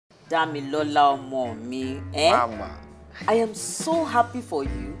Damilola mommy, Mama. I am so happy for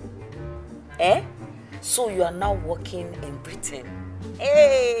you. So you are now working in Britain.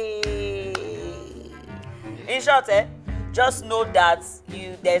 Hey! In short, just know that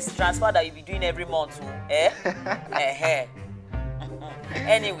there's transfer that you'll be doing every month.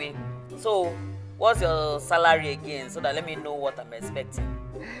 Anyway, so what's your salary again? So that let me know what I'm expecting.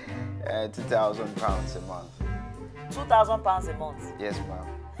 £2,000 a month. £2,000 a month? Yes, ma'am.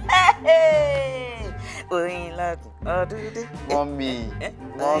 Hey! Mommy.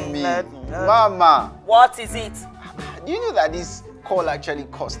 Mommy. Mama. What is it? Do you know that this call actually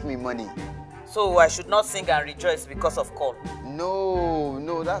cost me money? So I should not sing and rejoice because of call?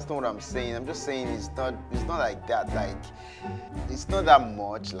 No, that's not what I'm saying. I'm just saying it's not like that. Like, it's not that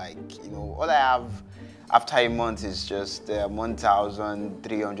much. Like, all I have after a month is just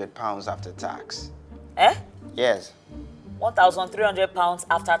 £1,300 after tax. Yes. £1,300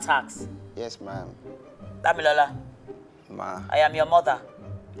 after tax? Yes, ma'am. Damilola, Ma. I am your mother.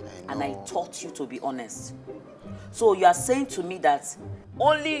 I know. And I taught you to be honest. So you are saying to me that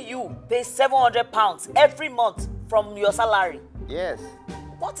only you pay £700 every month from your salary? Yes.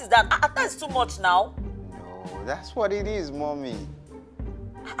 What is that? That's too much now. No, that's what it is, Mommy.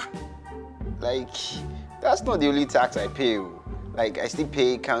 Like, that's not the only tax I pay. Like, I still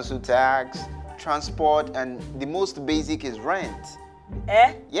pay council tax, transport, and the most basic is rent.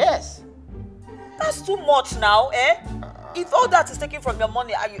 Yes. That's too much now, If all that is taken from your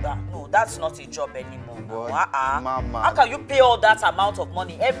money, no, that's not a job anymore. Mama. How can you pay all that amount of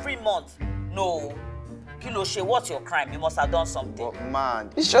money every month? No. Kiloshe, what's your crime? You must have done something. But man,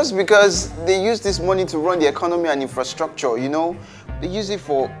 it's just because they use this money to run the economy and infrastructure, They use it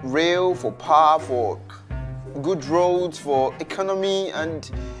for rail, for power, for good roads, for economy and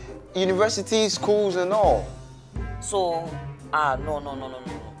universities, schools and all. So, no.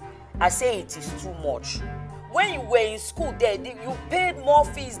 I say it is too much. When you were in school there, you paid more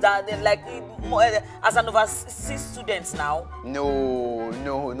fees than as an overseas student now. No,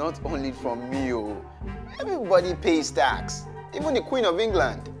 not only from me. Everybody pays tax, even the Queen of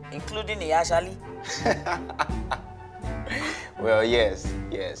England. Including Iyashali? Well, yes.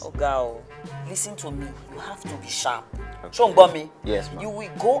 Oh, girl, listen to me. You have to be sharp. Okay. Yes, ma'am. You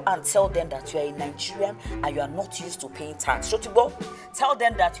will go and tell them that you are a Nigerian and you are not used to paying tax. Shotibo, tell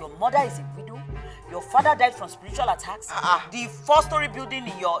them that your mother is a widow, your father died from spiritual attacks, the 4-story building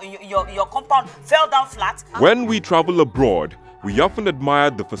in your compound fell down flat. When we travel abroad, we often admire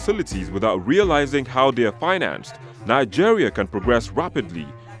the facilities without realizing how they are financed. Nigeria can progress rapidly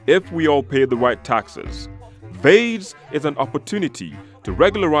if we all pay the right taxes. VAIDS is an opportunity to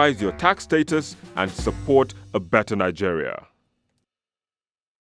regularize your tax status and support a better Nigeria.